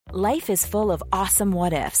Life is full of awesome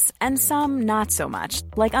what-ifs, and some not so much,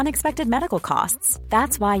 like unexpected medical costs.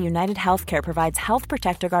 That's why United Healthcare provides Health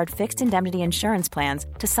Protector Guard fixed indemnity insurance plans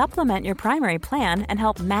to supplement your primary plan and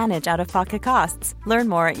help manage out-of-pocket costs. Learn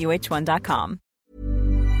more at uh1.com.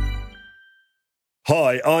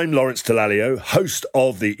 Hi, I'm Lawrence Dallaglio, host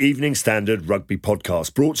of the Evening Standard Rugby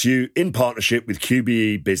Podcast, brought to you in partnership with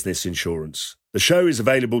QBE Business Insurance. The show is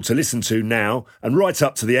available to listen to now and right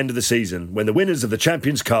up to the end of the season, when the winners of the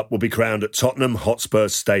Champions Cup will be crowned at Tottenham Hotspur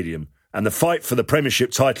Stadium, and the fight for the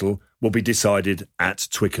Premiership title will be decided at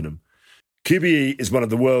Twickenham. QBE is one of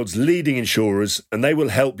the world's leading insurers, and they will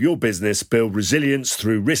help your business build resilience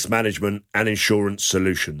through risk management and insurance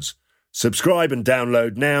solutions. Subscribe and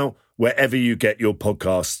download now wherever you get your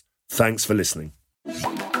podcasts. Thanks for listening.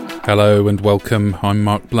 Hello and welcome. I'm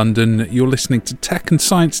Mark Blunden. You're listening to Tech and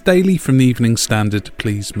Science Daily from the Evening Standard.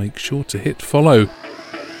 Please make sure to hit follow.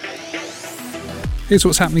 Here's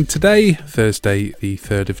what's happening today, Thursday the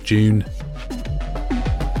 3rd of June.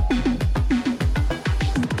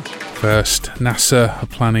 First, NASA are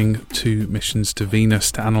planning 2 missions to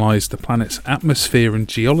Venus to analyse the planet's atmosphere and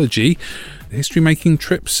geology. The history-making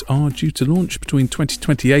trips are due to launch between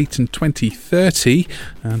 2028 and 2030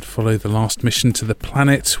 and follow the last mission to the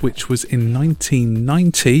planet, which was in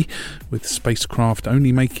 1990, with spacecraft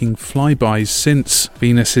only making flybys since.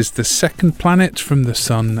 Venus is the second planet from the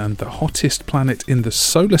Sun and the hottest planet in the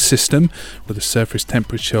solar system, with a surface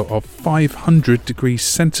temperature of 500 degrees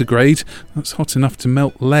centigrade. That's hot enough to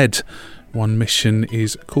melt lead. One mission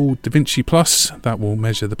is called Da Vinci Plus, that will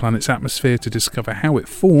measure the planet's atmosphere to discover how it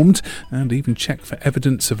formed and even check for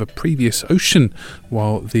evidence of a previous ocean,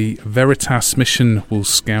 while the Veritas mission will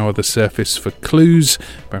scour the surface for clues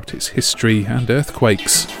about its history and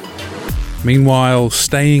earthquakes. Meanwhile,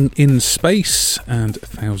 staying in space, and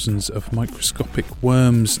thousands of microscopic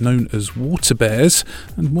worms known as water bears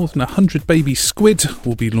and more than 100 baby squid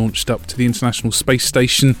will be launched up to the International Space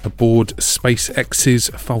Station aboard SpaceX's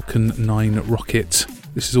Falcon 9 rocket.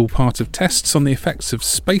 This is all part of tests on the effects of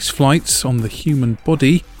space flights on the human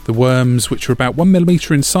body. The worms, which are about 1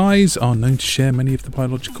 millimetre in size, are known to share many of the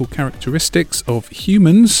biological characteristics of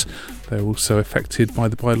humans. They're also affected by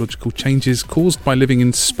the biological changes caused by living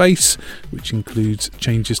in space, which includes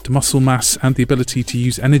changes to muscle mass and the ability to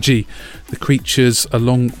use energy. The creatures,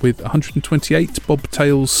 along with 128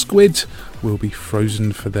 bobtail squid, will be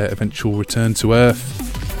frozen for their eventual return to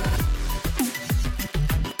Earth.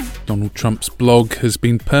 Donald Trump's blog has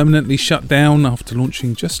been permanently shut down after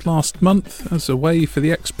launching just last month as a way for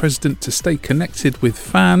the ex-president to stay connected with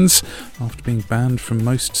fans after being banned from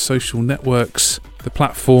most social networks. The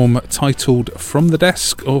platform, titled From the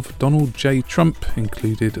Desk of Donald J. Trump,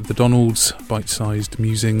 included the Donald's bite-sized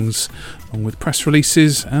musings, along with press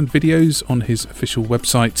releases and videos on his official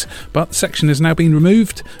website. But the section has now been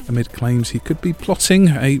removed amid claims he could be plotting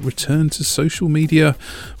a return to social media,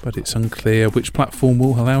 but it's unclear which platform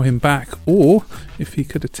will allow him back or if he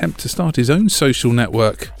could attempt to start his own social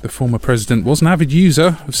network. The former president was an avid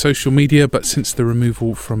user of social media, but since the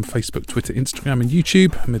removal from Facebook, Twitter, Instagram and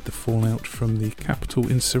YouTube amid the fallout from the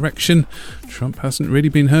Capitol insurrection, Trump hasn't really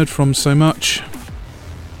been heard from so much.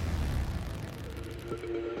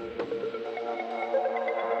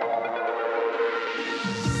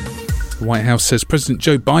 The White House says President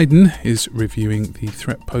Joe Biden is reviewing the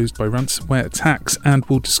threat posed by ransomware attacks and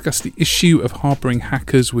will discuss the issue of harbouring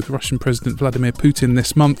hackers with Russian President Vladimir Putin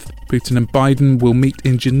this month. Putin and Biden will meet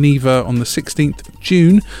in Geneva on the 16th of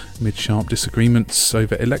June amid sharp disagreements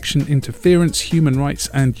over election interference, human rights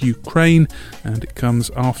and Ukraine, and it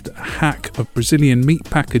comes after a hack of Brazilian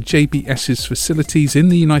meatpacker JBS's facilities in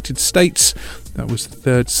the United States. That was the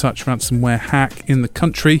third such ransomware hack in the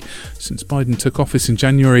country since Biden took office in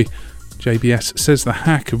January. JBS says the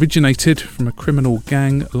hack originated from a criminal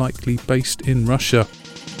gang likely based in Russia.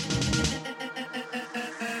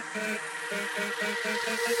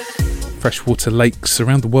 Freshwater lakes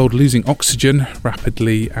around the world losing oxygen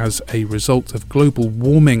rapidly as a result of global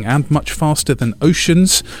warming and much faster than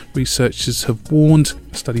oceans. Researchers have warned.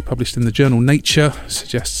 A study published in the journal Nature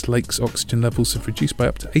suggests lakes' oxygen levels have reduced by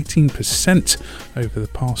up to 18% over the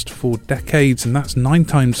past 4 decades, and that's 9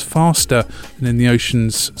 times faster than in the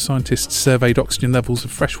oceans. Scientists surveyed oxygen levels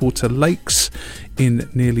of freshwater lakes in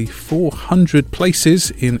nearly 400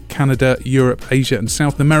 places in Canada, Europe, Asia and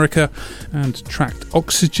South America, and tracked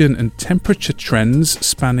oxygen and temperature trends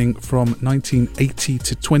spanning from 1980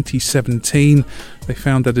 to 2017. They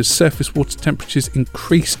found that as surface water temperatures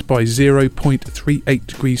increased by 0.38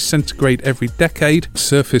 degrees centigrade every decade,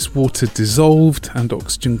 surface water dissolved and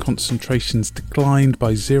oxygen concentrations declined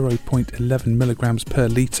by 0.11 milligrams per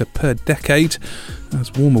litre per decade,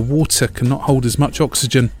 as warmer water cannot hold as much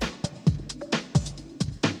oxygen.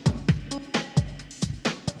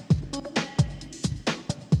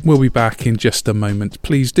 We'll be back in just a moment.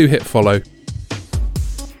 Please do hit follow.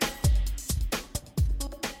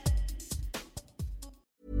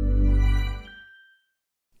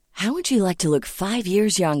 How would you like to look 5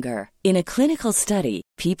 years younger? In a clinical study,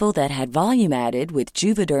 people that had volume added with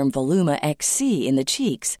Juvederm Voluma XC in the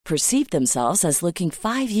cheeks perceived themselves as looking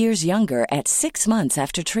 5 years younger at 6 months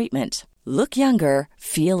after treatment. Look younger,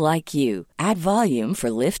 feel like you. Add volume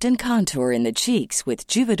for lift and contour in the cheeks with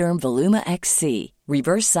Juvederm Voluma XC.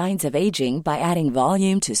 Reverse signs of aging by adding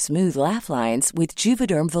volume to smooth laugh lines with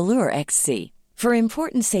Juvederm Volure XC. For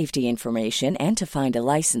important safety information and to find a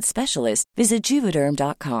licensed specialist, visit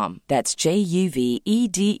Juvederm.com. That's JUVEDERM.com.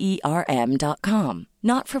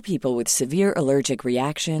 Not for people with severe allergic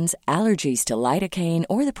reactions, allergies to lidocaine,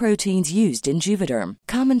 or the proteins used in Juvederm.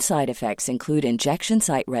 Common side effects include injection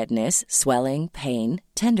site redness, swelling, pain,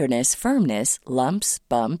 tenderness, firmness, lumps,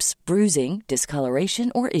 bumps, bruising,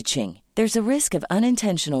 discoloration, or itching. There's a risk of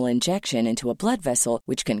unintentional injection into a blood vessel,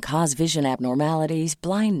 which can cause vision abnormalities,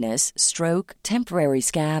 blindness, stroke, temporary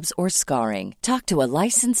scabs, or scarring. Talk to a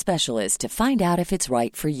licensed specialist to find out if it's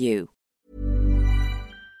right for you.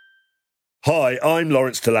 Hi, I'm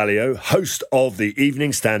Lawrence Dallaglio, host of the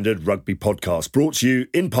Evening Standard Rugby Podcast, brought to you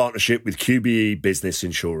in partnership with QBE Business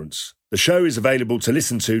Insurance. The show is available to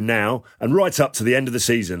listen to now and right up to the end of the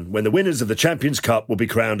season, when the winners of the Champions Cup will be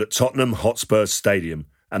crowned at Tottenham Hotspur Stadium,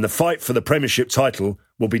 and the fight for the Premiership title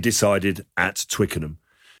will be decided at Twickenham.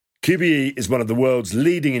 QBE is one of the world's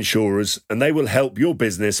leading insurers, and they will help your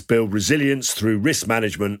business build resilience through risk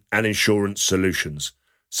management and insurance solutions.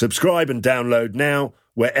 Subscribe and download now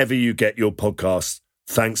wherever you get your podcasts.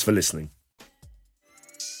 Thanks for listening.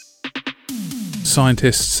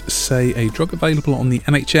 Scientists say a drug available on the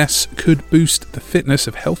NHS could boost the fitness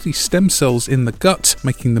of healthy stem cells in the gut,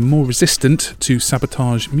 making them more resistant to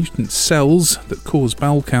sabotage mutant cells that cause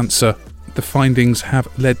bowel cancer. The findings have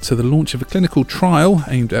led to the launch of a clinical trial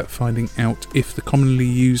aimed at finding out if the commonly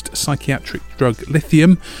used psychiatric drug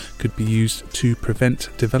lithium could be used to prevent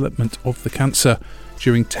development of the cancer.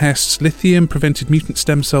 During tests, lithium prevented mutant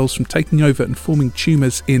stem cells from taking over and forming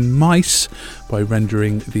tumours in mice by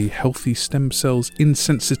rendering the healthy stem cells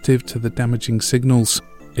insensitive to the damaging signals.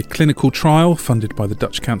 A clinical trial funded by the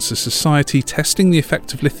Dutch Cancer Society testing the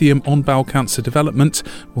effect of lithium on bowel cancer development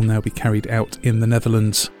will now be carried out in the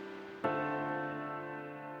Netherlands.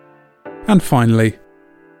 And finally,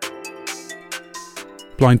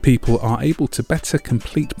 blind people are able to better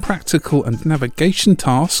complete practical and navigation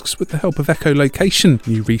tasks with the help of echolocation,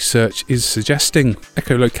 new research is suggesting.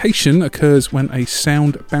 Echolocation occurs when a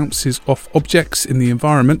sound bounces off objects in the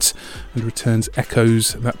environment and returns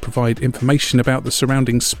echoes that provide information about the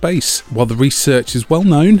surrounding space. While the research is well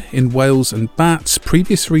known in whales and bats,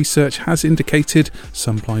 previous research has indicated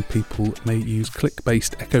some blind people may use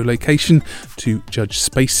click-based echolocation to judge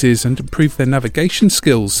spaces and improve their navigation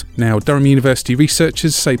skills. Now, Durham University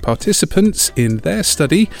researchers say participants in their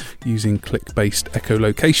study using click-based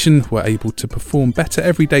echolocation were able to perform better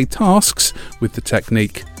everyday tasks with the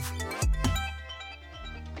technique.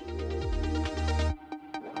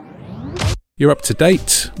 You're up to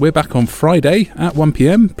date. We're back on Friday at 1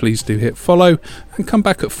 p.m. Please do hit follow and come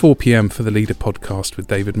back at 4 p.m. for the Leader podcast with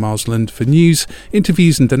David Marsland for news,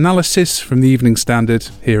 interviews and analysis from the Evening Standard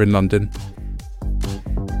here in London.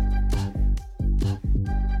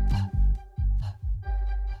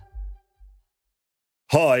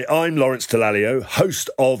 Hi, I'm Lawrence Dallaglio, host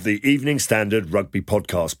of the Evening Standard Rugby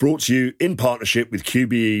Podcast, brought to you in partnership with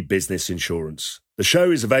QBE Business Insurance. The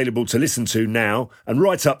show is available to listen to now and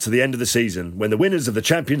right up to the end of the season, when the winners of the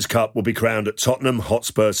Champions Cup will be crowned at Tottenham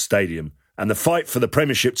Hotspur Stadium, and the fight for the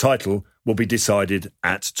Premiership title will be decided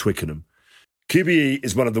at Twickenham. QBE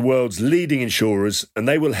is one of the world's leading insurers, and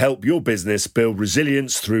they will help your business build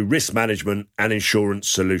resilience through risk management and insurance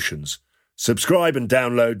solutions. Subscribe and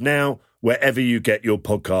download now wherever you get your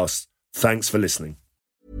podcasts. Thanks for listening.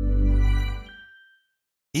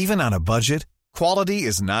 Even on a budget, quality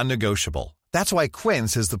is non-negotiable. That's why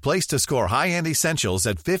Quince is the place to score high-end essentials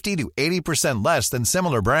at 50 to 80% less than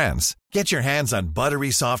similar brands. Get your hands on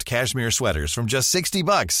buttery soft cashmere sweaters from just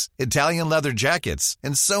 $60, Italian leather jackets,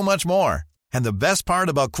 and so much more. And the best part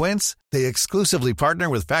about Quince, they exclusively partner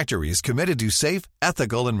with factories committed to safe,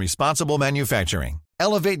 ethical, and responsible manufacturing.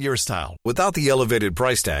 Elevate your style without the elevated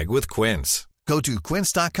price tag with Quince. Go to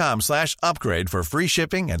quince.com/upgrade for free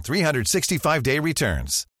shipping and 365-day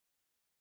returns.